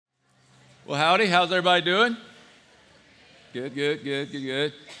Well, howdy. How's everybody doing?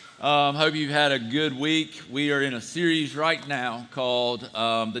 Good. Hope you've had a good week. We are in a series right now called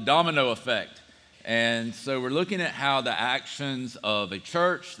the Domino Effect. And so we're looking at how the actions of a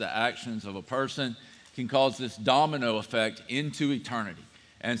church, the actions of a person can cause this domino effect into eternity.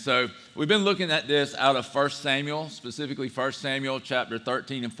 And so we've been looking at this out of 1 Samuel, specifically 1 Samuel chapter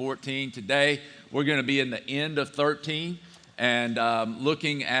 13 and 14. Today, we're going to be in the end of 13 and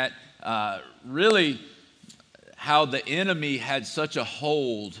looking at really how the enemy had such a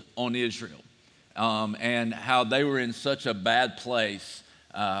hold on Israel and how they were in such a bad place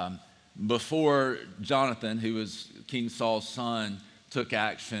before Jonathan, who was King Saul's son, took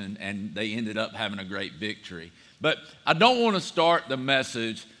action, and they ended up having a great victory. But I don't want to start the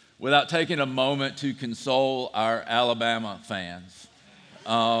message without taking a moment to console our Alabama fans.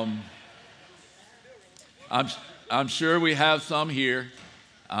 I'm sure we have some here.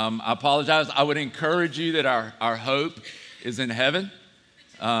 I apologize. I would encourage you that our hope is in heaven.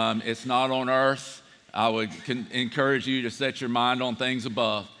 It's not on earth. I would encourage you to set your mind on things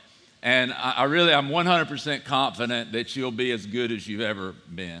above. And I'm 100% confident that you'll be as good as you've ever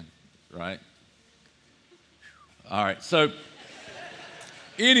been, right? All right, so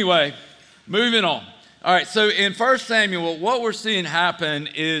anyway, moving on. All right, so in 1 Samuel, what we're seeing happen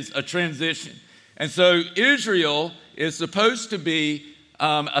is a transition. And so Israel is supposed to be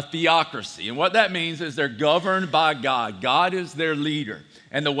a theocracy. And what that means is they're governed by God. God is their leader.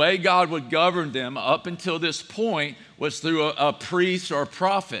 And the way God would govern them up until this point was through a priest or a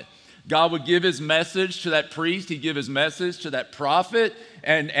prophet. God would give his message to that priest. He'd give his message to that prophet.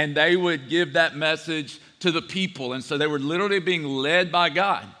 And they would give that message to the people. And so they were literally being led by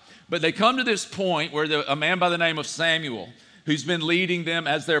God. But they come to this point where a man by the name of Samuel, who's been leading them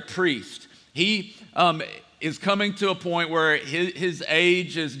as their priest, he is coming to a point where his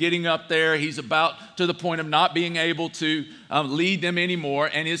age is getting up there. He's about to the point of not being able to lead them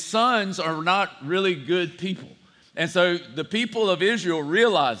anymore. And his sons are not really good people. And so the people of Israel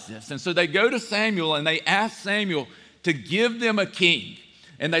realize this. And so they go to Samuel and they ask Samuel to give them a king.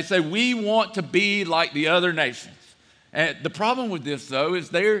 And they say, we want to be like the other nations. And the problem with this, though, is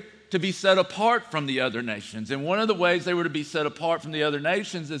they're to be set apart from the other nations. And one of the ways they were to be set apart from the other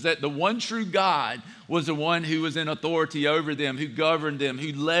nations is that the one true God was the one who was in authority over them, who governed them,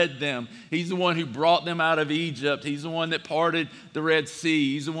 who led them. He's the one who brought them out of Egypt. He's the one that parted the Red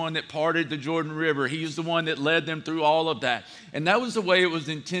Sea. He's the one that parted the Jordan River. He's the one that led them through all of that. And that was the way it was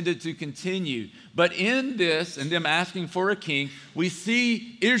intended to continue. But in this, and them asking for a king, we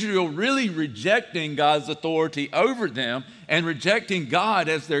see Israel really rejecting God's authority over them and rejecting God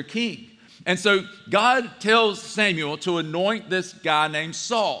as their king. And so God tells Samuel to anoint this guy named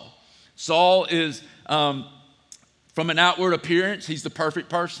Saul. Saul is, from an outward appearance, he's the perfect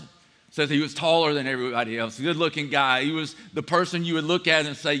person. Says he was taller than everybody else, a good-looking guy. He was the person you would look at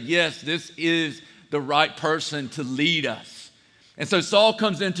and say, yes, this is the right person to lead us. And so Saul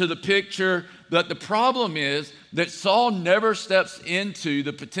comes into the picture, but the problem is that Saul never steps into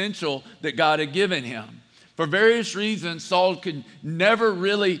the potential that God had given him. For various reasons, Saul could never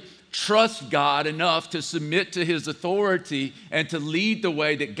really trust God enough to submit to his authority and to lead the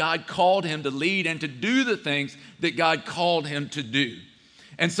way that God called him to lead and to do the things that God called him to do.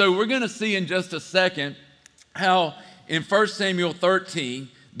 And so we're going to see in just a second how in 1 Samuel 13,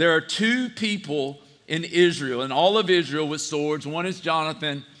 there are two people in Israel, and all of Israel with swords. One is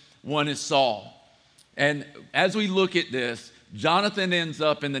Jonathan, one is Saul. And as we look at this, Jonathan ends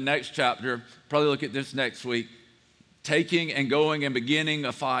up in the next chapter, probably look at this next week, taking and going and beginning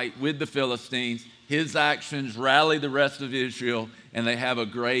a fight with the Philistines. His actions rally the rest of Israel, and they have a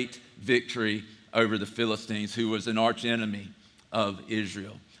great victory over the Philistines, who was an archenemy of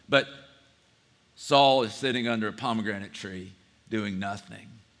Israel. But Saul is sitting under a pomegranate tree doing nothing.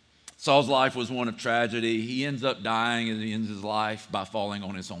 Saul's life was one of tragedy. He ends up dying, and he ends his life by falling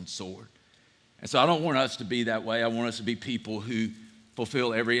on his own sword. And so I don't want us to be that way. I want us to be people who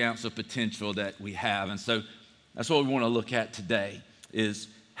fulfill every ounce of potential that we have. And so that's what we want to look at today is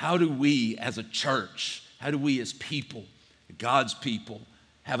how do we as a church, how do we as people, God's people,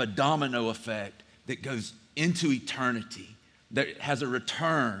 have a domino effect that goes into eternity, that has a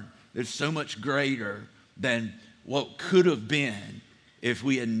return that's so much greater than what could have been if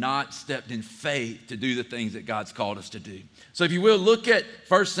we had not stepped in faith to do the things that God's called us to do. So if you will, look at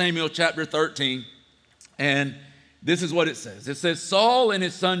 1 Samuel chapter 13, and this is what it says. It says, Saul and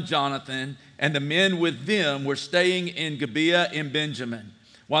his son Jonathan and the men with them were staying in Gibeah in Benjamin,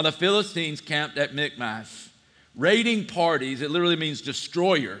 while the Philistines camped at Michmash. Raiding parties, it literally means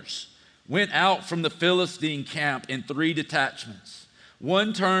destroyers, went out from the Philistine camp in 3 detachments.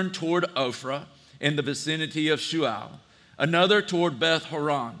 One turned toward Ophrah in the vicinity of Shual, another toward Beth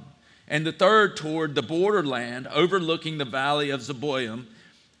Horon, and the third toward the borderland overlooking the valley of Zeboim,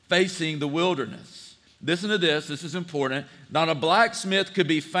 facing the wilderness. Listen to this is important. Not a blacksmith could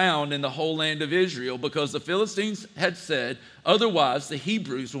be found in the whole land of Israel, because the Philistines had said, otherwise the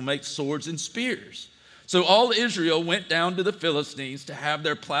Hebrews will make swords and spears. So all Israel went down to the Philistines to have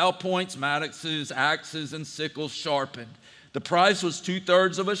their plow points, mattocks, axes, and sickles sharpened. The price was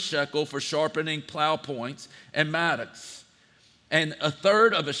 2/3 of a shekel for sharpening plow points and mattocks, and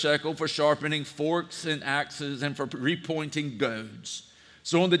 1/3 of a shekel for sharpening forks and axes and for repointing goads.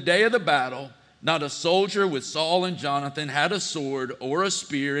 So on the day of the battle, not a soldier with Saul and Jonathan had a sword or a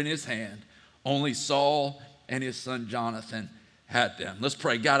spear in his hand. Only Saul and his son Jonathan had them. Let's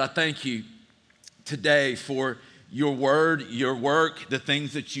pray. God, I thank you today for your word, your work, the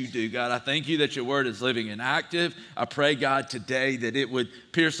things that you do. God, I thank you that your word is living and active. I pray, God, today that it would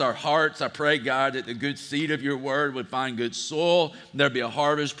pierce our hearts. I pray, God, that the good seed of your word would find good soil. There'd be a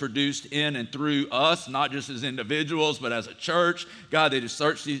harvest produced in and through us, not just as individuals, but as a church. God, that is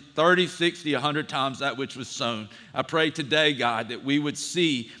 30, 60, 100 times that which was sown. I pray today, God, that we would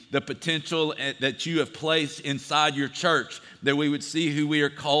see the potential that you have placed inside your church, that we would see who we are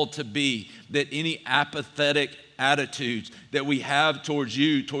called to be, that any apathetic attitudes that we have towards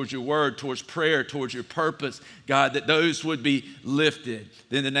you, towards your word, towards prayer, towards your purpose, God, that those would be lifted.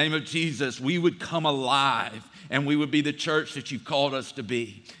 In the name of Jesus, we would come alive and we would be the church that you've called us to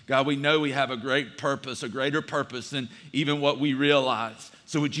be. God, we know we have a great purpose, a greater purpose than even what we realize.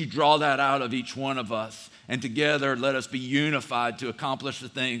 So would you draw that out of each one of us? And together, let us be unified to accomplish the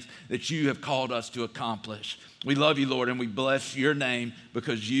things that you have called us to accomplish. We love you, Lord, and we bless your name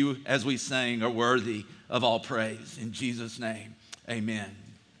because you, as we sang, are worthy of all praise. In Jesus' name, amen.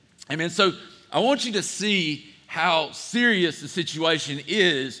 Amen. So I want you to see how serious the situation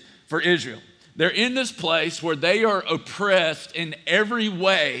is for Israel. They're in this place where they are oppressed in every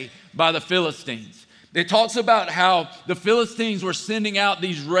way by the Philistines. It talks about how the Philistines were sending out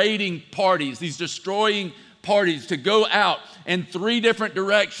these raiding parties, these destroying parties to go out in 3 different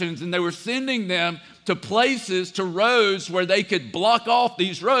directions, and they were sending them to places, to roads where they could block off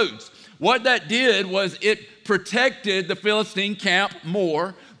these roads. What that did was it protected the Philistine camp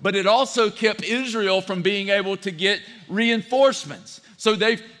more, but it also kept Israel from being able to get reinforcements. So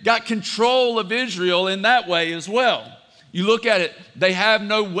they've got control of Israel in that way as well. You look at it, they have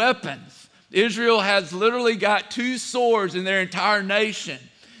no weapons. Israel has literally got 2 swords in their entire nation.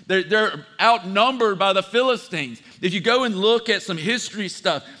 They're outnumbered by the Philistines. If you go and look at some history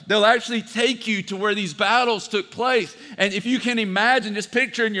stuff, they'll actually take you to where these battles took place. And if you can imagine, just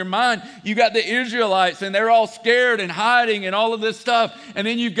picture in your mind, you got the Israelites and they're all scared and hiding and all of this stuff. And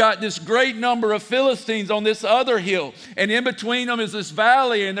then you've got this great number of Philistines on this other hill. And in between them is this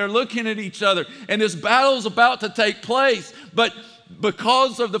valley, and they're looking at each other. And this battle's about to take place. But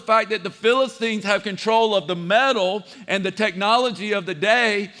because of the fact that the Philistines have control of the metal and the technology of the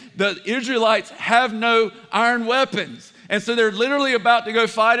day, the Israelites have no iron weapons. And so they're literally about to go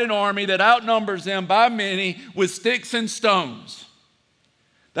fight an army that outnumbers them by many with sticks and stones.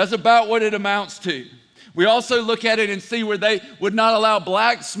 That's about what it amounts to. We also look at it and see where they would not allow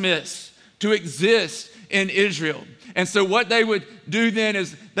blacksmiths to exist in Israel. And so what they would do then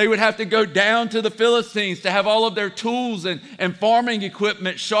is they would have to go down to the Philistines to have all of their tools and farming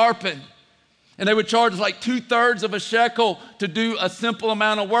equipment sharpened. And they would charge like 2/3 of a shekel to do a simple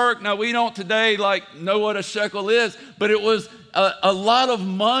amount of work. Now, we don't today know what a shekel is, but it was a lot of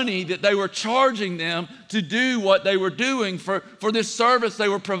money that they were charging them to do what they were doing for this service they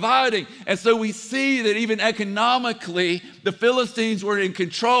were providing. And so we see that even economically, the Philistines were in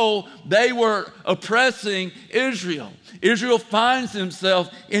control. They were oppressing Israel. Israel finds themselves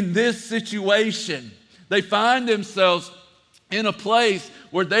in this situation. They find themselves in a place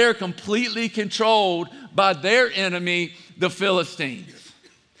where they are completely controlled by their enemy, the Philistines.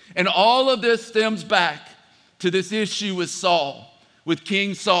 And all of this stems back to this issue with Saul, with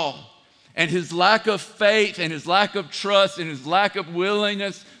King Saul, and his lack of faith and his lack of trust and his lack of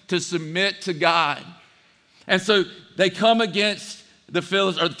willingness to submit to God. And so they come against the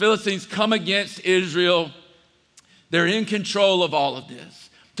Philistines come against Israel. They're in control of all of this.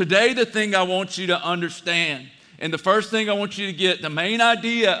 Today, the thing I want you to understand, and the first thing I want you to get, the main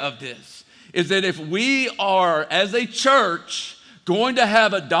idea of this, is that if we are, as a church, going to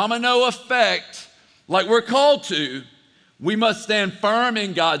have a domino effect like we're called to, we must stand firm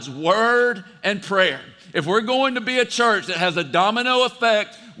in God's word and prayer. If we're going to be a church that has a domino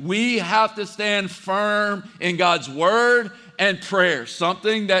effect, we have to stand firm in God's word and prayer,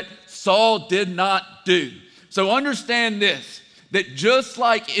 something that Saul did not do. So understand this, that just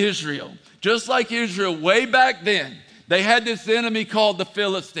like Israel way back then, they had this enemy called the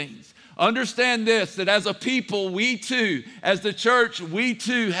Philistines. Understand this, that as a people, we too, as the church, we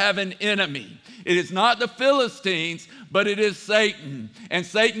too have an enemy. It is not the Philistines, but it is Satan. And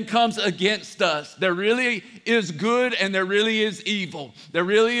Satan comes against us. There really is good and there really is evil. There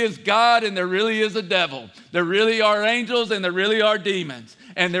really is God and there really is a devil. There really are angels and there really are demons.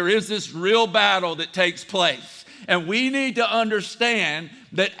 And there is this real battle that takes place. And we need to understand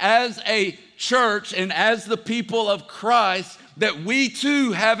that as a church and as the people of Christ, that we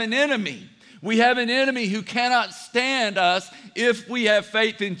too have an enemy. We have an enemy who cannot stand us if we have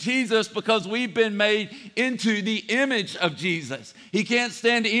faith in Jesus, because we've been made into the image of Jesus. He can't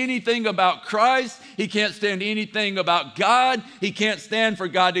stand anything about Christ. He can't stand anything about God. He can't stand for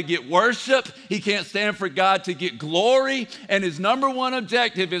God to get worship. He can't stand for God to get glory. And his number one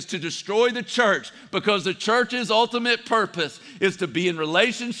objective is to destroy the church, because the church's ultimate purpose is to be in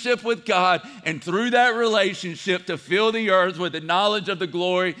relationship with God, and through that relationship to fill the earth with the knowledge of the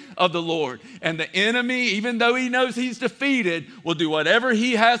glory of the Lord. And the enemy, even though he knows he's defeated, will do whatever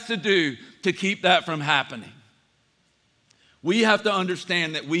he has to do to keep that from happening. We have to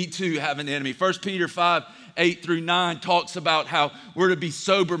understand that we too have an enemy. 1 Peter 5:8-9 talks about how we're to be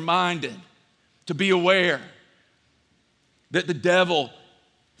sober-minded, to be aware that the devil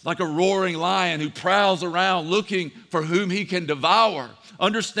is like a roaring lion who prowls around looking for whom he can devour.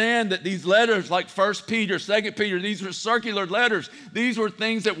 Understand that these letters, like 1 Peter, 2 Peter, these were circular letters. These were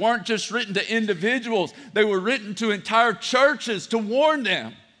things that weren't just written to individuals. They were written to entire churches to warn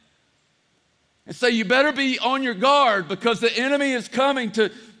them. And so you better be on your guard, because the enemy is coming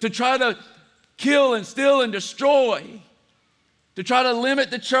to try to kill and steal and destroy, to try to limit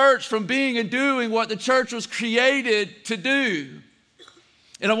the church from being and doing what the church was created to do.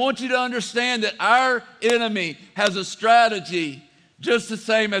 And I want you to understand that our enemy has a strategy just the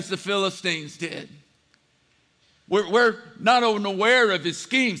same as the Philistines did. We're not unaware of his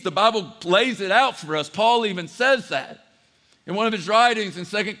schemes. The Bible lays it out for us. Paul even says that. In one of his writings in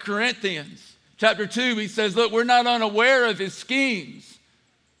 2 Corinthians chapter 2, he says, look, we're not unaware of his schemes.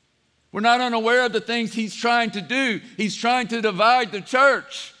 We're not unaware of the things he's trying to do. He's trying to divide the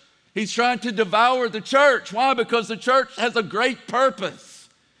church. He's trying to devour the church. Why? Because the church has a great purpose.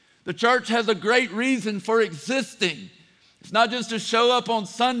 The church has a great reason for existing. It's not just to show up on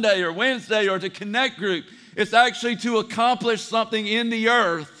Sunday or Wednesday or to connect group. It's actually to accomplish something in the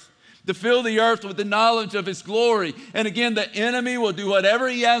earth, to fill the earth with the knowledge of his glory. And again, the enemy will do whatever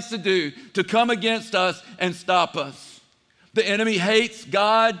he has to do to come against us and stop us. The enemy hates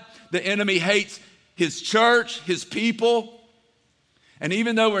God. The enemy hates his church, his people. And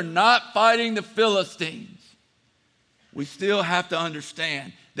even though we're not fighting the Philistines, we still have to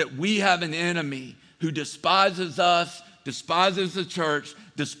understand that we have an enemy who despises us, despises the church,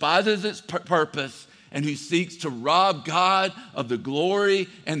 despises its purpose, and who seeks to rob God of the glory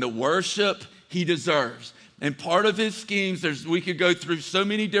and the worship he deserves. And part of his schemes, we could go through so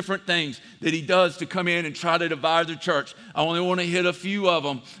many different things that he does to come in and try to divide the church. I only want to hit a few of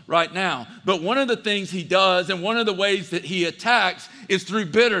them right now. But one of the things he does, and one of the ways that he attacks, is through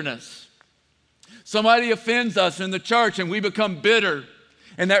bitterness. Somebody offends us in the church and we become bitter.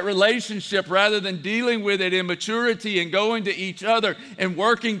 And that relationship, rather than dealing with it in maturity and going to each other and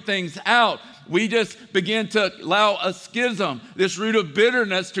working things out, we just begin to allow a schism, this root of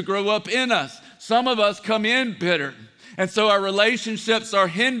bitterness, to grow up in us. Some of us come in bitter, and so our relationships are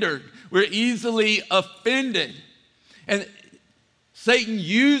hindered. We're easily offended. And Satan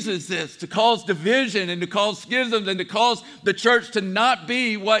uses this to cause division and to cause schisms and to cause the church to not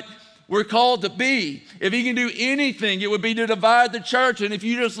be what we're called to be. If he can do anything, it would be to divide the church. And if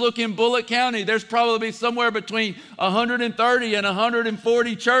you just look in Bullitt County, there's probably somewhere between 130 and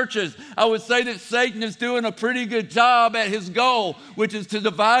 140 churches. I would say that Satan is doing a pretty good job at his goal, which is to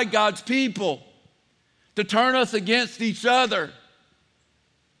divide God's people, to turn us against each other,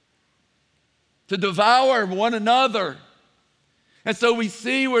 to devour one another. And so we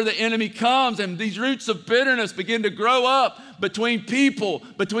see where the enemy comes, and these roots of bitterness begin to grow up between people,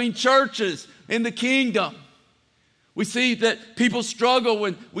 between churches in the kingdom. We see that people struggle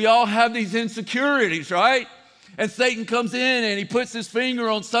when we all have these insecurities, right? And Satan comes in and he puts his finger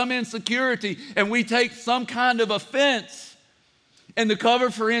on some insecurity, and we take some kind of offense. And the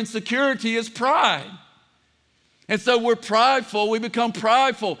cover for insecurity is pride. And so we're prideful. We become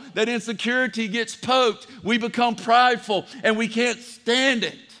prideful. That insecurity gets poked. We become prideful and we can't stand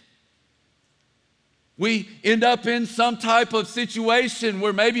it. We end up in some type of situation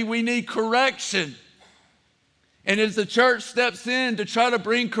where maybe we need correction. And as the church steps in to try to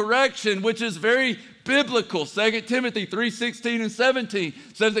bring correction, which is very biblical. 2 Timothy 3:16 and 17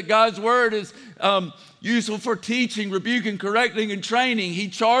 says that God's word is useful for teaching, rebuking, correcting, and training. He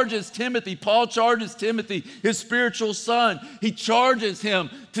charges Timothy, Paul charges Timothy, his spiritual son. He charges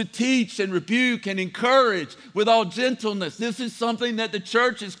him to teach and rebuke and encourage with all gentleness. This is something that the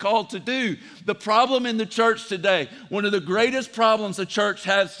church is called to do. The problem in the church today, one of the greatest problems the church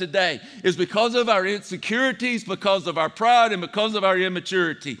has today, is because of our insecurities, because of our pride, and because of our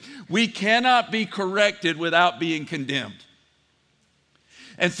immaturity. We cannot be corrected without being condemned.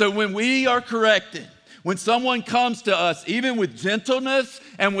 And so when we are corrected, when someone comes to us, even with gentleness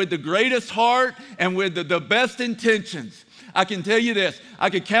and with the greatest heart and with the best intentions, I can tell you this,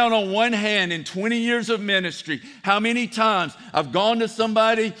 I could count on one hand in 20 years of ministry how many times I've gone to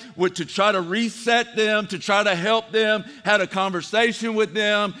somebody to try to reset them, to try to help them, had a conversation with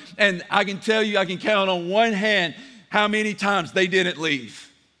them, and I can tell you, I can count on one hand how many times they didn't leave.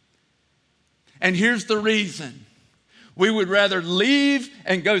 And here's the reason. We would rather leave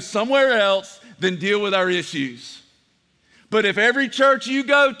and go somewhere else than deal with our issues. But if every church you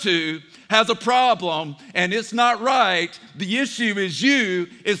go to has a problem and it's not right, the issue is you,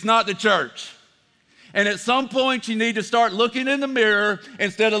 it's not the church. And at some point you need to start looking in the mirror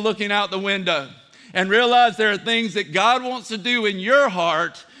instead of looking out the window and realize there are things that God wants to do in your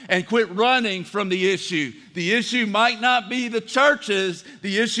heart and quit running from the issue. The issue might not be the church's,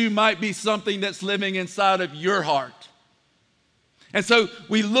 the issue might be something that's living inside of your heart. And so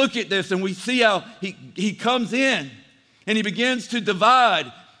we look at this and we see how he comes in and he begins to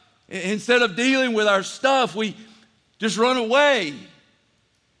divide. Instead of dealing with our stuff, we just run away.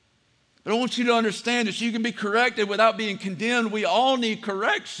 But I want you to understand that you can be corrected without being condemned. We all need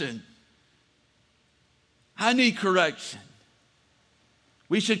correction. I need correction.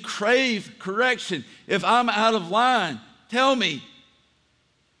 We should crave correction. If I'm out of line, tell me.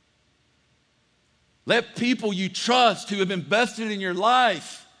 Let people you trust who have invested in your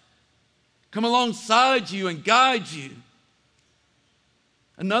life come alongside you and guide you.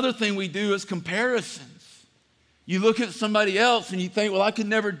 Another thing we do is comparisons. You look at somebody else and you think, well, I could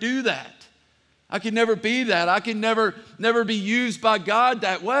never do that. I could never be that. I could never be used by God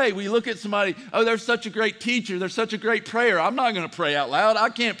that way. We look at somebody, oh, they're such a great teacher. They're such a great prayer. I'm not going to pray out loud. I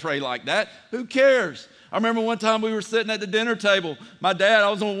can't pray like that. Who cares? I remember one time we were sitting at the dinner table. My dad, I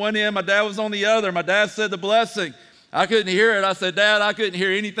was on one end, my dad was on the other. My dad said the blessing. I couldn't hear it. I said, Dad, I couldn't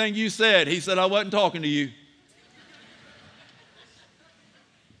hear anything you said. He said, I wasn't talking to you.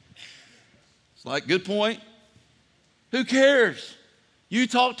 It's like, good point. Who cares? You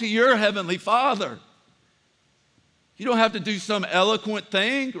talk to your heavenly Father. You don't have to do some eloquent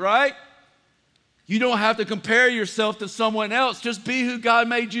thing, right? You don't have to compare yourself to someone else. Just be who God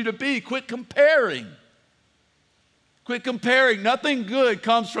made you to be. Quit comparing. Quit comparing. Nothing good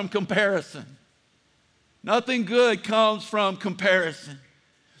comes from comparison. Nothing good comes from comparison.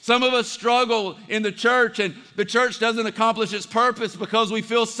 Some of us struggle in the church, and the church doesn't accomplish its purpose because we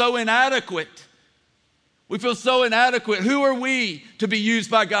feel so inadequate. We feel so inadequate. Who are we to be used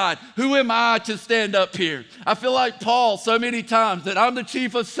by God? Who am I to stand up here? I feel like Paul so many times that I'm the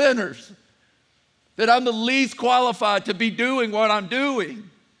chief of sinners, that I'm the least qualified to be doing what I'm doing.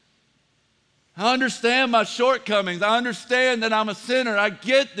 I understand my shortcomings. I understand that I'm a sinner. I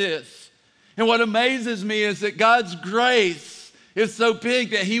get this. And what amazes me is that God's grace is so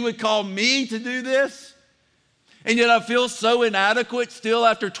big that he would call me to do this. And yet I feel so inadequate still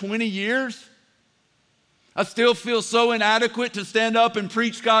after 20 years. I still feel so inadequate to stand up and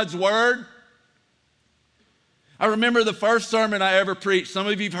preach God's word. I remember the first sermon I ever preached. Some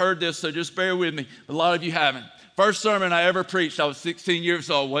of you have heard this, so just bear with me. A lot of you haven't. First sermon I ever preached, I was 16 years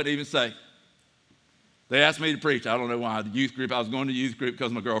old. What did I even say? They asked me to preach. I don't know why. The youth group, I was going to youth group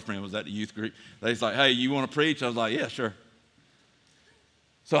because my girlfriend was at the youth group. They was like, hey, you want to preach? I was like, yeah, sure.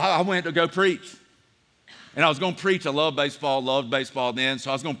 So I went to go preach. And I was going to preach. I loved baseball then. So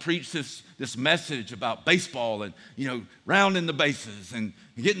I was going to preach this message about baseball and, rounding the bases and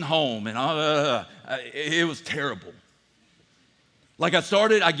getting home. And it was terrible. Like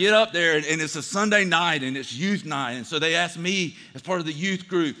I get up there and it's a Sunday night and it's youth night. And so they asked me as part of the youth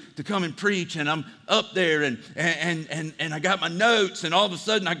group to come and preach. And I'm up there and I got my notes. And all of a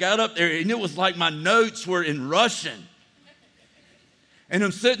sudden I got up there and it was like my notes were in Russian. And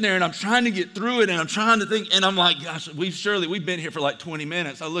I'm sitting there and I'm trying to get through it and I'm trying to think. And I'm like, gosh, we've been here for like 20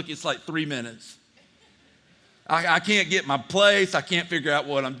 minutes. I look, it's like 3 minutes. I can't get my place. I can't figure out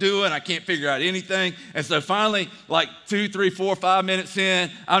what I'm doing. I can't figure out anything. And so finally, like 2, 3, 4, 5 minutes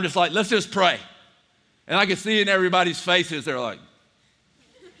in, I'm just like, let's just pray. And I can see in everybody's faces, they're like.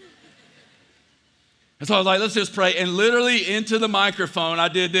 And so I was like, let's just pray. And literally into the microphone, I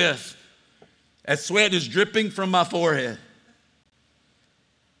did this. as sweat is dripping from my forehead.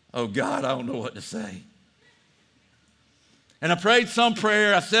 Oh God, I don't know what to say. And I prayed some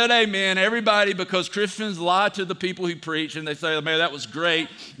prayer. I said amen. Everybody, because Christians lie to the people who preach, and they say, man, that was great.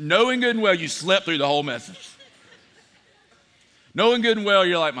 Knowing good and well, you slept through the whole message. Knowing good and well,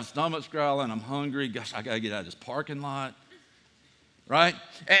 you're like, my stomach's growling, I'm hungry. Gosh, I got to get out of this parking lot. Right?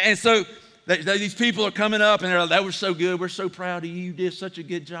 And so these people are coming up, and they're like, that was so good. We're so proud of you. You did such a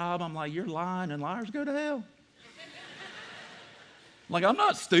good job. I'm like, you're lying, and liars go to hell. Like, I'm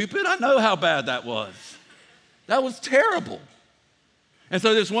not stupid. I know how bad that was. That was terrible. And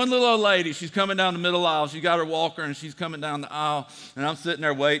so this one little old lady, she's coming down the middle aisle. She got her walker, and she's coming down the aisle, and I'm sitting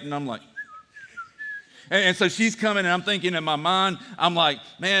there waiting. I'm like, and so she's coming, and I'm thinking in my mind, I'm like,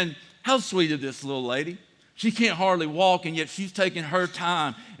 man, how sweet of this little lady. She can't hardly walk, and yet she's taking her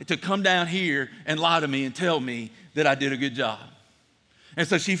time to come down here and lie to me and tell me that I did a good job. And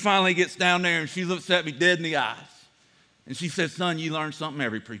so she finally gets down there, and she looks at me dead in the eyes. And she said, son, you learned something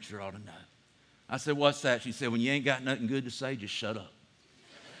every preacher ought to know. I said, what's that? She said, when you ain't got nothing good to say, just shut up.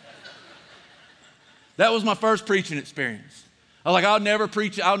 That was my first preaching experience. I was like, I'll never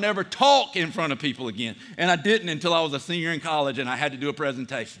preach, I'll never talk in front of people again. And I didn't until I was a senior in college and I had to do a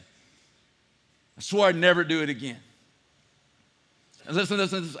presentation. I swore I'd never do it again. And listen,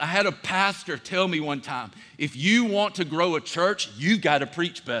 I had a pastor tell me one time, if you want to grow a church, you've got to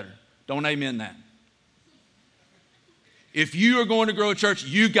preach better. Don't amen that. If you are going to grow a church,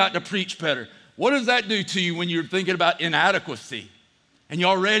 you've got to preach better. What does that do to you when you're thinking about inadequacy? And you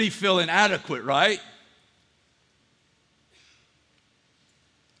already feel inadequate, right?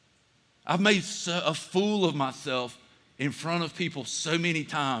 I've made a fool of myself in front of people so many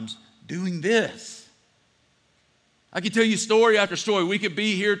times doing this. I could tell you story after story. We could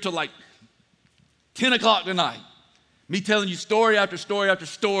be here till like 10 o'clock tonight. Me telling you story after story after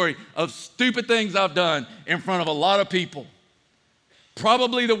story of stupid things I've done in front of a lot of people.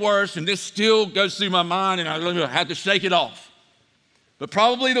 Probably the worst, and this still goes through my mind, and I have to shake it off. But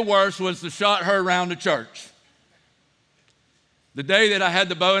probably the worst was to shot her around the church. The day that I had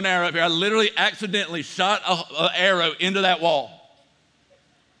the bow and arrow up here, I literally accidentally shot an arrow into that wall.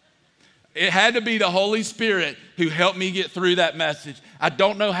 It had to be the Holy Spirit who helped me get through that message. I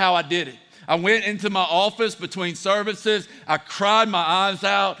don't know how I did it. I went into my office between services. I cried my eyes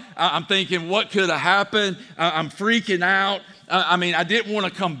out. I'm thinking, what could have happened? I'm freaking out. I didn't want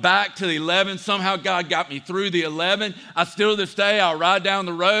to come back to the 11. Somehow God got me through the 11. I still to this day, I'll ride down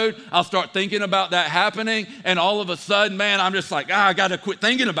the road. I'll start thinking about that happening. And all of a sudden, man, I'm just like, I got to quit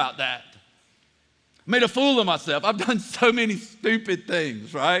thinking about that. I made a fool of myself. I've done so many stupid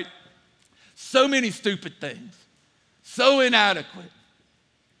things, right? So many stupid things. So inadequate.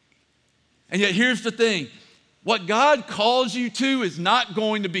 And yet here's the thing. What God calls you to is not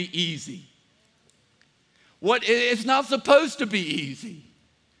going to be easy. It's not supposed to be easy.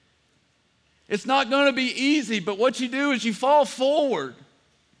 It's not going to be easy, but what you do is you fall forward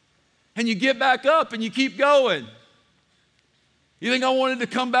and you get back up and you keep going. You think I wanted to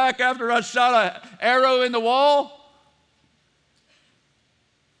come back after I shot an arrow in the wall?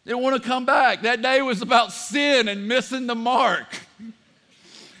 Didn't want to come back. That day was about sin and missing the mark.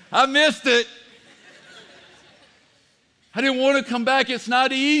 I missed it. I didn't want to come back. It's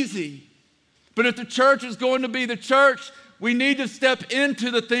not easy. But if the church is going to be the church, we need to step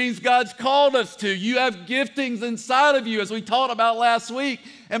into the things God's called us to. You have giftings inside of you, as we talked about last week.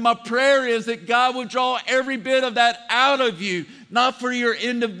 And my prayer is that God would draw every bit of that out of you, not for your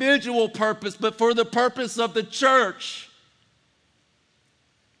individual purpose, but for the purpose of the church.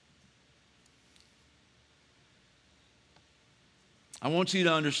 I want you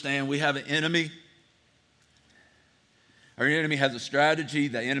to understand we have an enemy. Our enemy has a strategy.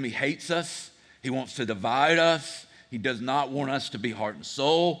 The enemy hates us. He wants to divide us. He does not want us to be heart and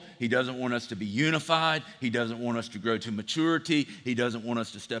soul. He doesn't want us to be unified. He doesn't want us to grow to maturity. He doesn't want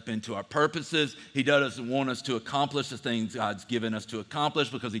us to step into our purposes. He doesn't want us to accomplish the things God's given us to accomplish,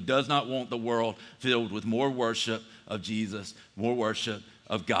 because he does not want the world filled with more worship of Jesus, more worship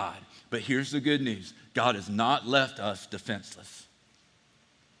of God. But here's the good news. God has not left us defenseless.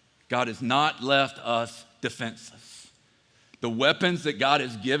 God has not left us defenseless. The weapons that God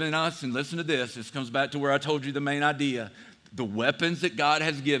has given us, and listen to this, this comes back to where I told you the main idea. The weapons that God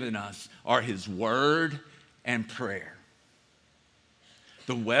has given us are his word and prayer.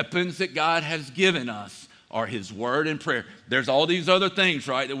 The weapons that God has given us are his word and prayer. There's all these other things,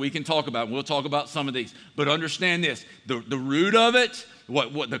 right, that we can talk about. We'll talk about some of these. But understand this, the root of it,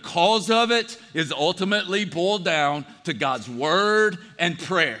 what the cause of it is ultimately boiled down to God's word and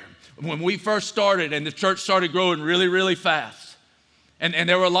prayer. When we first started and the church started growing really, really fast, And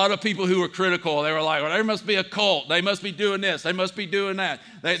there were a lot of people who were critical. They were like, well, there must be a cult. They must be doing this. They must be doing that.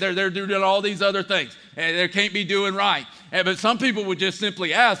 They're doing all these other things. And they can't be doing right. But some people would just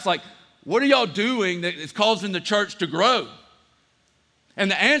simply ask, like, what are y'all doing that is causing the church to grow? And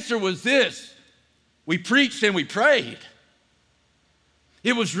the answer was this: we preached and we prayed.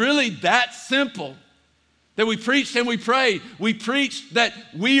 It was really that simple. That we preached and we prayed. We preached that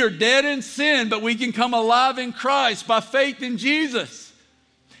we are dead in sin, but we can come alive in Christ by faith in Jesus.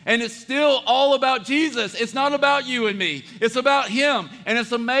 And it's still all about Jesus. It's not about you and me. It's about him. And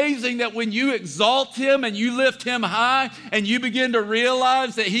it's amazing that when you exalt him and you lift him high and you begin to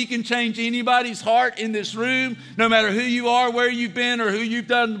realize that he can change anybody's heart in this room, no matter who you are, where you've been, or who you've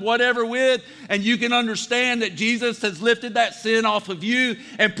done whatever with, and you can understand that Jesus has lifted that sin off of you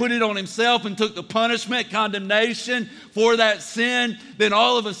and put it on himself and took the punishment, condemnation for that sin, then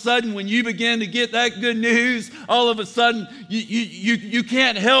all of a sudden when you begin to get that good news, all of a sudden you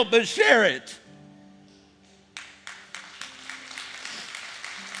can't help but share it.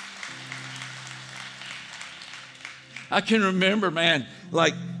 I can remember, man,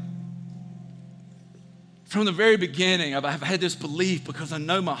 like from the very beginning, I've had this belief because I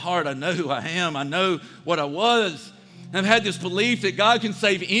know my heart, I know who I am, I know what I was. And I've had this belief that God can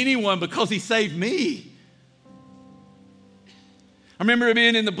save anyone because he saved me. I remember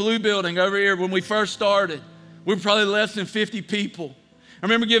being in the blue building over here when we first started. We were probably less than 50 people. I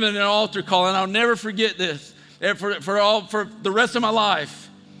remember giving an altar call, and I'll never forget this for the rest of my life.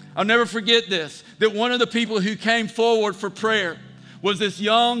 I'll never forget this, that one of the people who came forward for prayer was this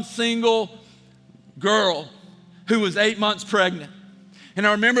young single girl who was 8 months pregnant. And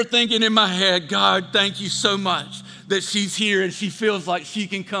I remember thinking in my head, God, thank you so much that she's here and she feels like she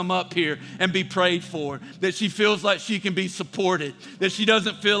can come up here and be prayed for, that she feels like she can be supported, that she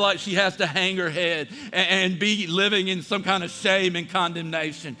doesn't feel like she has to hang her head and be living in some kind of shame and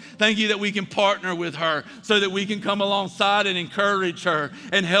condemnation. Thank you that we can partner with her so that we can come alongside and encourage her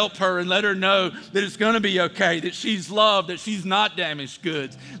and help her and let her know that it's going to be okay, that she's loved, that she's not damaged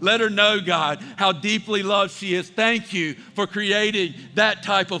goods. Let her know, God, how deeply loved she is. Thank you for creating that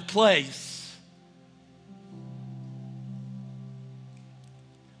type of place.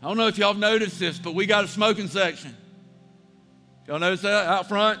 I don't know if y'all have noticed this, but we got a smoking section. Y'all notice that out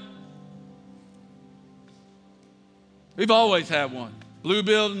front? We've always had one. Blue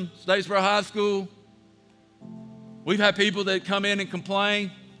building, Statesboro High School. We've had people that come in and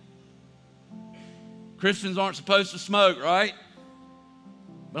complain. Christians aren't supposed to smoke, right?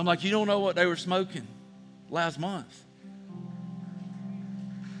 But I'm like, you don't know what they were smoking last month.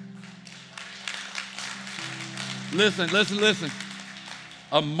 Listen.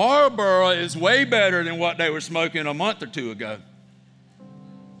 A Marlboro is way better than what they were smoking a month or two ago.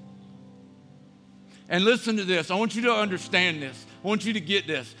 And listen to this. I want you to understand this. I want you to get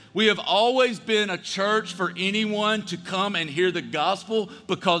this. We have always been a church for anyone to come and hear the gospel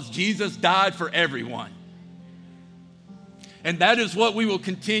because Jesus died for everyone. And that is what we will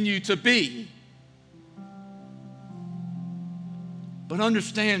continue to be. But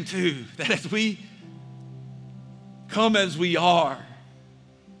understand too, that as we come as we are,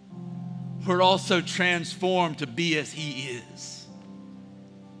 we're also transformed to be as he is.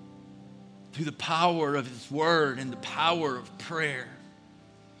 Through the power of his word and the power of prayer.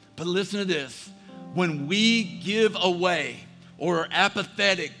 But listen to this. When we give away or are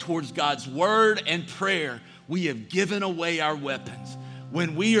apathetic towards God's word and prayer, we have given away our weapons.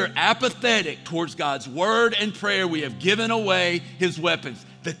 When we are apathetic towards God's word and prayer, we have given away his weapons.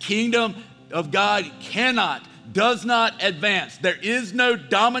 The kingdom of God does not advance. There is no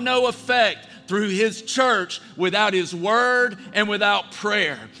domino effect through his church without his word and without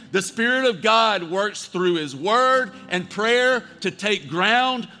prayer. The Spirit of God works through his word and prayer to take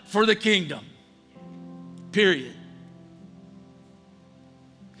ground for the kingdom. Period.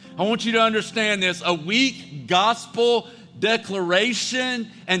 I want you to understand this. A weak gospel declaration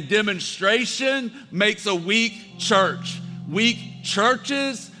and demonstration makes a weak church. Weak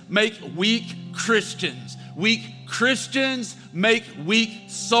churches make weak Christians. Weak Christians make weak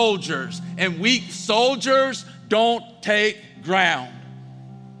soldiers, and weak soldiers don't take ground.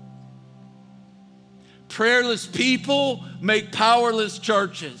 Prayerless people make powerless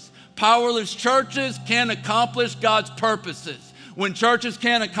churches. Powerless churches can't accomplish God's purposes. When churches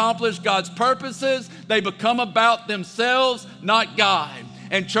can't accomplish God's purposes, they become about themselves, not God.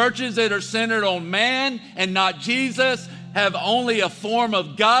 And churches that are centered on man and not Jesus have only a form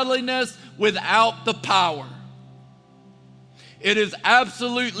of godliness without the power. It is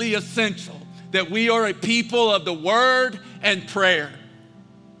absolutely essential that we are a people of the word and prayer.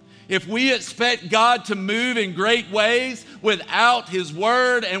 If we expect God to move in great ways without His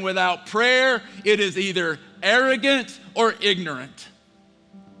word and without prayer, it is either arrogant or ignorant.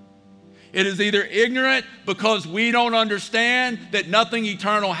 It is either ignorant because we don't understand that nothing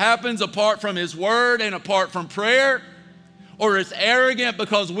eternal happens apart from His word and apart from prayer, or it's arrogant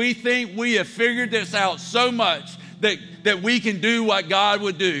because we think we have figured this out so much that we can do what God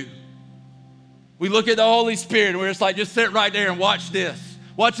would do. We look at the Holy Spirit and we're just like, just sit right there and watch this.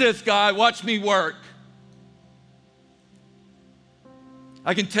 Watch this, God. Watch me work.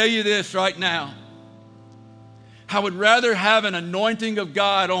 I can tell you this right now. I would rather have an anointing of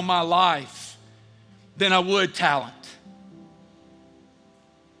God on my life than I would talent.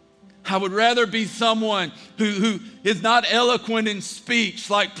 I would rather be someone who is not eloquent in speech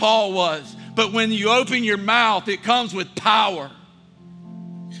like Paul was, but when you open your mouth, it comes with power.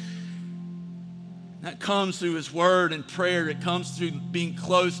 That comes through His word and prayer. It comes through being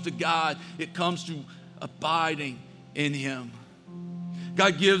close to God. It comes through abiding in Him.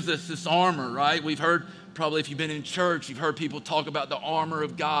 God gives us this armor, right? We've heard, probably if you've been in church, you've heard people talk about the armor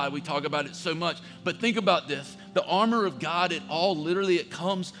of God. We talk about it so much. But think about this. The armor of God, it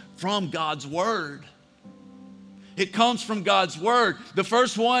comes from God's word. It comes from God's word. The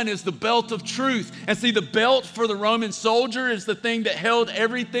first one is the belt of truth. And see, the belt for the Roman soldier is the thing that held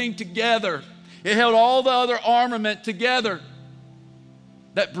everything together. It held all the other armament together.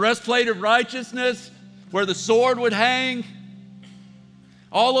 That breastplate of righteousness, where the sword would hang,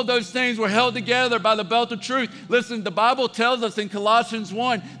 all of those things were held together by the belt of truth. Listen, the Bible tells us in Colossians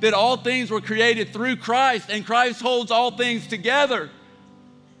 1 that all things were created through Christ, and Christ holds all things together.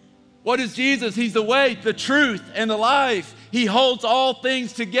 What is Jesus? He's the way, the truth, and the life. He holds all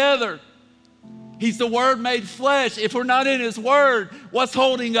things together. He's the Word made flesh. If we're not in His Word, what's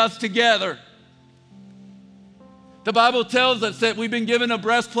holding us together? The Bible tells us that we've been given a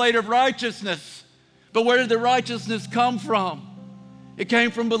breastplate of righteousness. But where did the righteousness come from? It came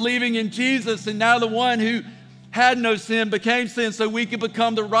from believing in Jesus, and now the one who had no sin became sin so we could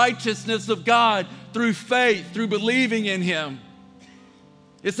become the righteousness of God through faith, through believing in Him.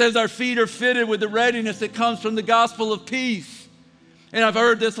 It says our feet are fitted with the readiness that comes from the gospel of peace. And I've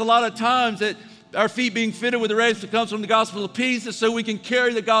heard this a lot of times, that our feet being fitted with the readiness that comes from the gospel of peace is so we can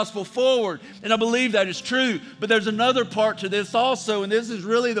carry the gospel forward. And I believe that is true. But there's another part to this also, and this is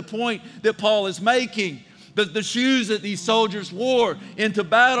really the point that Paul is making. The shoes that these soldiers wore into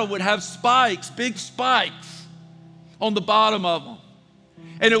battle would have spikes, big spikes on the bottom of them.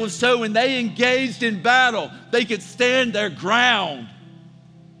 And it was so when they engaged in battle, they could stand their ground.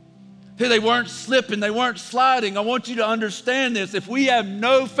 They weren't slipping, they weren't sliding. I want you to understand this. If we have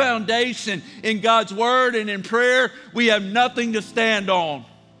no foundation in God's word and in prayer, we have nothing to stand on.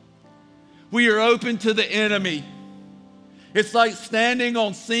 We are open to the enemy. It's like standing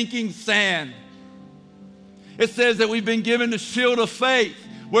on sinking sand. It says that we've been given the shield of faith.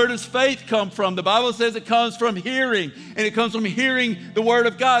 Where does faith come from? The Bible says it comes from hearing, and it comes from hearing the word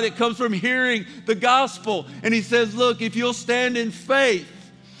of God. It comes from hearing the gospel. And he says, look, if you'll stand in faith,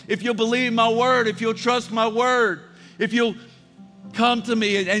 if you'll believe my word, if you'll trust my word, if you'll come to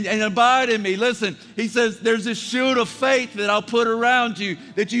me and abide in me. Listen, he says there's this shield of faith that I'll put around you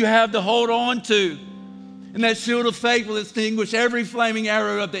that you have to hold on to. And that shield of faith will extinguish every flaming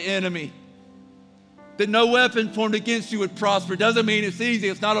arrow of the enemy. That no weapon formed against you would prosper. Doesn't mean it's easy.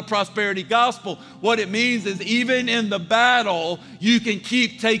 It's not a prosperity gospel. What it means is even in the battle, you can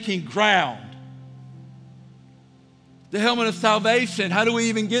keep taking ground. The helmet of salvation. How do we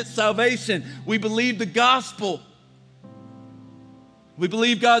even get salvation? We believe the gospel. We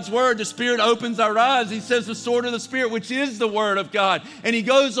believe God's word. The Spirit opens our eyes. He says the sword of the Spirit, which is the word of God. And he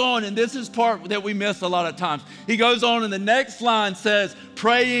goes on, and this is part that we miss a lot of times. He goes on, and the next line says,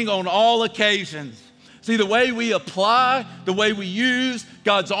 praying on all occasions. See, the way we apply, the way we use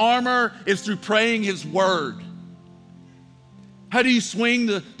God's armor is through praying his word. How do you swing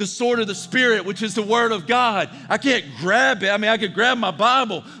the sword of the Spirit, which is the word of God? I can't grab it. I mean, I could grab my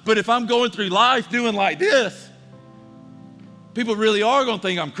Bible, but if I'm going through life doing like this, people really are going to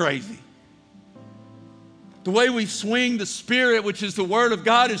think I'm crazy. The way we swing the Spirit, which is the word of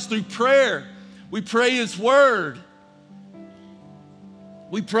God, is through prayer. We pray his word.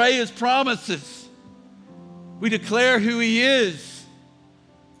 We pray his promises. We declare who he is.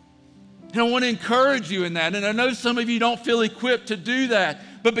 And I want to encourage you in that. And I know some of you don't feel equipped to do that,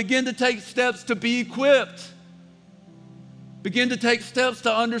 but begin to take steps to be equipped. Begin to take steps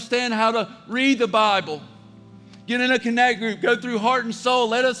to understand how to read the Bible. Get in a connect group. Go through Heart and Soul.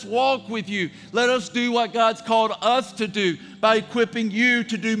 Let us walk with you. Let us do what God's called us to do by equipping you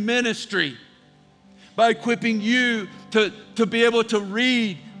to do ministry, by equipping you to be able to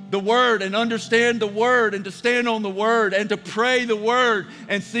read the Word and understand the Word and to stand on the Word and to pray the Word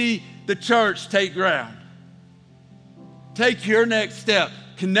and see the church take ground. Take your next step.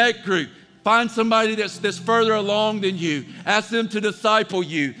 Connect group. Find somebody that's further along than you. Ask them to disciple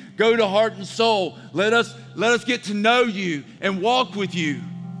you. Go to Heart and Soul. Let us get to know you and walk with you.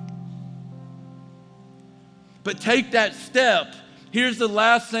 But take that step. Here's the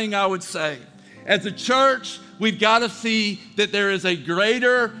last thing I would say. As a church, we've got to see that there is a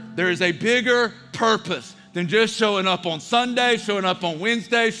bigger purpose than just showing up on Sunday, showing up on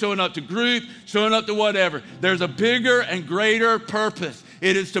Wednesday, showing up to group, showing up to whatever. There's a bigger and greater purpose.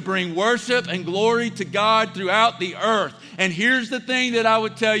 It is to bring worship and glory to God throughout the earth. And here's the thing that I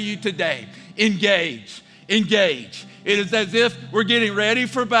would tell you today. Engage. Engage. It is as if we're getting ready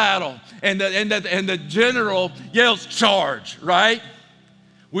for battle and the general yells, charge, right?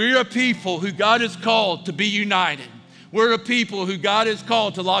 We're a people who God has called to be united. We're a people who God has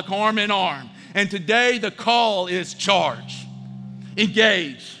called to lock arm in arm. And today the call is charge.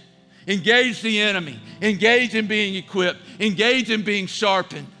 Engage. Engage the enemy. Engage in being equipped. Engage in being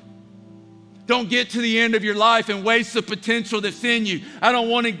sharpened. Don't get to the end of your life and waste the potential that's in you. I don't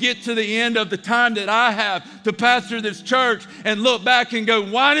want to get to the end of the time that I have to pastor this church and look back and go,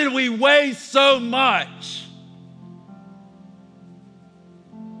 why did we waste so much?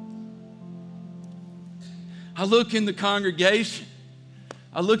 I look in the congregation.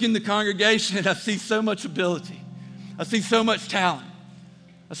 And I see so much ability. I see so much talent.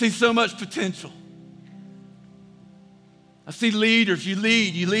 I see so much potential. I see leaders. You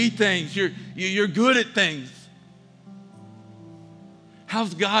lead things. You're good at things.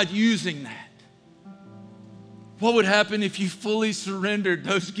 How's God using that? What would happen if you fully surrendered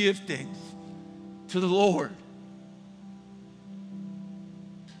those giftings to the Lord?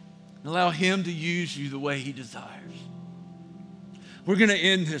 And allow Him to use you the way He desires. We're going to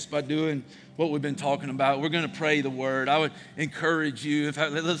end this by doing what we've been talking about. We're going to pray the word. I would encourage you,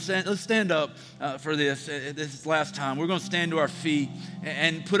 let's stand up for this. This is last time. We're going to stand to our feet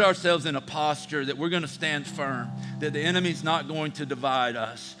and put ourselves in a posture that we're going to stand firm, that the enemy's not going to divide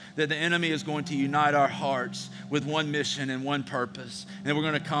us, that the enemy is going to unite our hearts with one mission and one purpose, and we're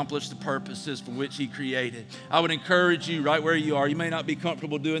going to accomplish the purposes for which He created. I would encourage you right where you are. You may not be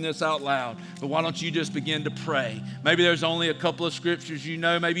comfortable doing this out loud, but why don't you just begin to pray? Maybe there's only a couple of scriptures you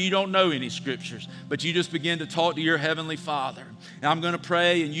know. Maybe you don't know any scriptures, but you just begin to talk to your Heavenly Father. And I'm going to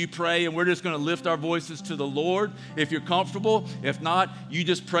pray and you pray, and we're just going to lift our voices to the Lord if you're comfortable. If not, you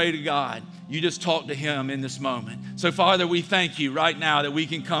just pray to God. You just talk to Him in this moment. So, Father, we thank you right now that we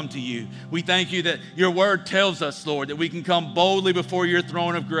can come to you. We thank you that your word tells us, Lord, that we can come boldly before your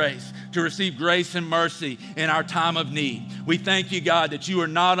throne of grace to receive grace and mercy in our time of need. We thank you, God, that you are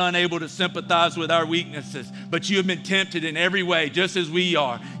not unable to sympathize with our weaknesses, but you have been tempted in every way, just as we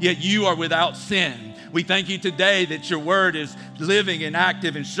are, yet you are without sin. We thank you today that your word is living and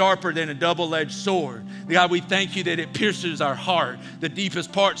active and sharper than a double-edged sword. God, we thank you that it pierces our heart, the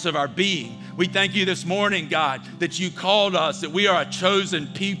deepest parts of our being. We thank you this morning, God, that you called us, that we are a chosen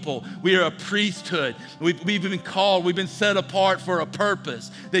people. We are a priesthood. We've been called, we've been set apart for a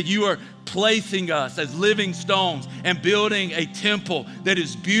purpose, that you are placing us as living stones and building a temple that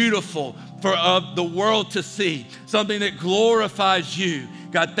is beautiful for the world to see, something that glorifies you.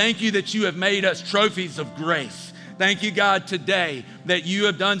 God, thank you that you have made us trophies of grace. Thank you, God, today that you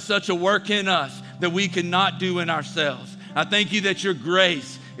have done such a work in us that we cannot do in ourselves. I thank you that your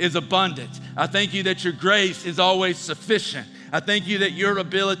grace is abundant. I thank you that your grace is always sufficient. I thank you that your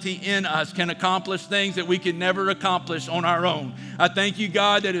ability in us can accomplish things that we can never accomplish on our own. I thank you,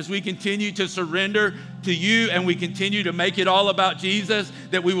 God, that as we continue to surrender to you and we continue to make it all about Jesus,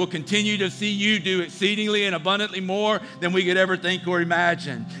 that we will continue to see you do exceedingly and abundantly more than we could ever think or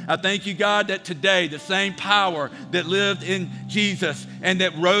imagine. I thank you, God, that today the same power that lived in Jesus and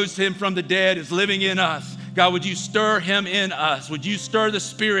that rose him from the dead is living in us. God, would you stir him in us? Would you stir the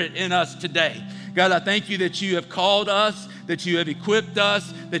Spirit in us today? God, I thank you that you have called us, that you have equipped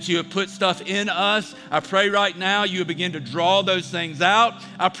us, that you have put stuff in us. I pray right now you begin to draw those things out.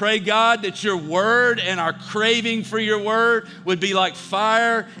 I pray, God, that your word and our craving for your word would be like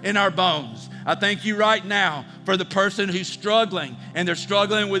fire in our bones. I thank you right now for the person who's struggling, and they're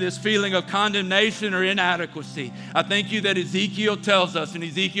struggling with this feeling of condemnation or inadequacy. I thank you that Ezekiel tells us in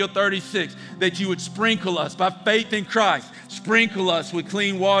Ezekiel 36 that you would sprinkle us by faith in Christ, sprinkle us with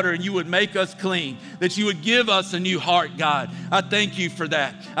clean water, and you would make us clean, that you would give us a new heart, God. I thank you for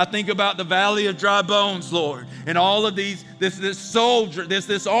that. I think about the valley of dry bones, Lord, and all of this soldier,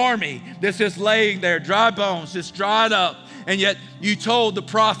 this army that's just laying there, dry bones, just dried up. And yet you told the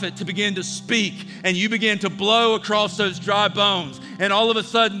prophet to begin to speak, and you began to blow across those dry bones. And all of a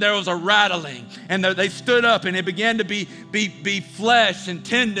sudden there was a rattling, and they stood up, and it began to be flesh and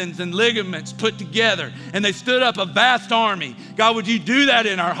tendons and ligaments put together. And they stood up a vast army. God, would you do that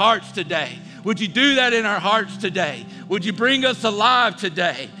in our hearts today? Would you do that in our hearts today? Would you bring us alive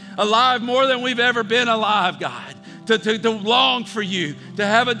today? Alive more than we've ever been alive, God. To long for you, to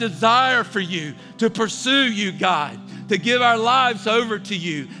have a desire for you, to pursue you, God, to give our lives over to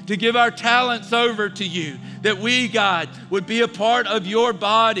you, to give our talents over to you, that we, God, would be a part of your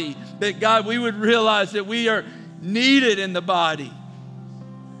body, that, God, we would realize that we are needed in the body.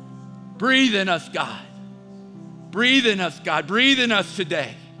 Breathe in us, God. Breathe in us, God. Breathe in us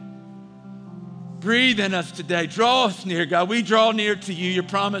today. Breathe in us today. Draw us near, God. We draw near to you. Your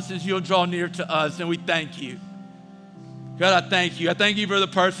promise is you'll draw near to us, and we thank you. God, I thank you. I thank you for the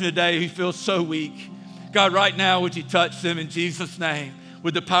person today who feels so weak. God, right now, would you touch them in Jesus' name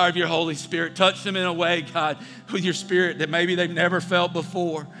with the power of your Holy Spirit? Touch them in a way, God, with your Spirit that maybe they've never felt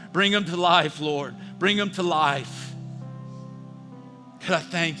before. Bring them to life, Lord. Bring them to life. God, I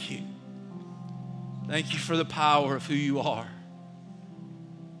thank you. Thank you for the power of who you are.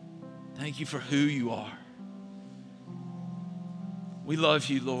 Thank you for who you are. We love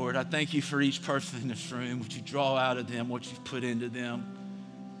you, Lord. I thank you for each person in this room. Would you draw out of them what you've put into them?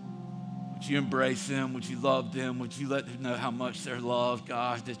 Would you embrace them? Would you love them? Would you let them know how much they're loved,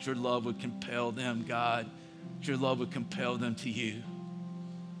 God, that your love would compel them, God, that your love would compel them to you.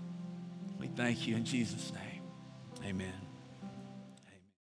 We thank you in Jesus' name. Amen.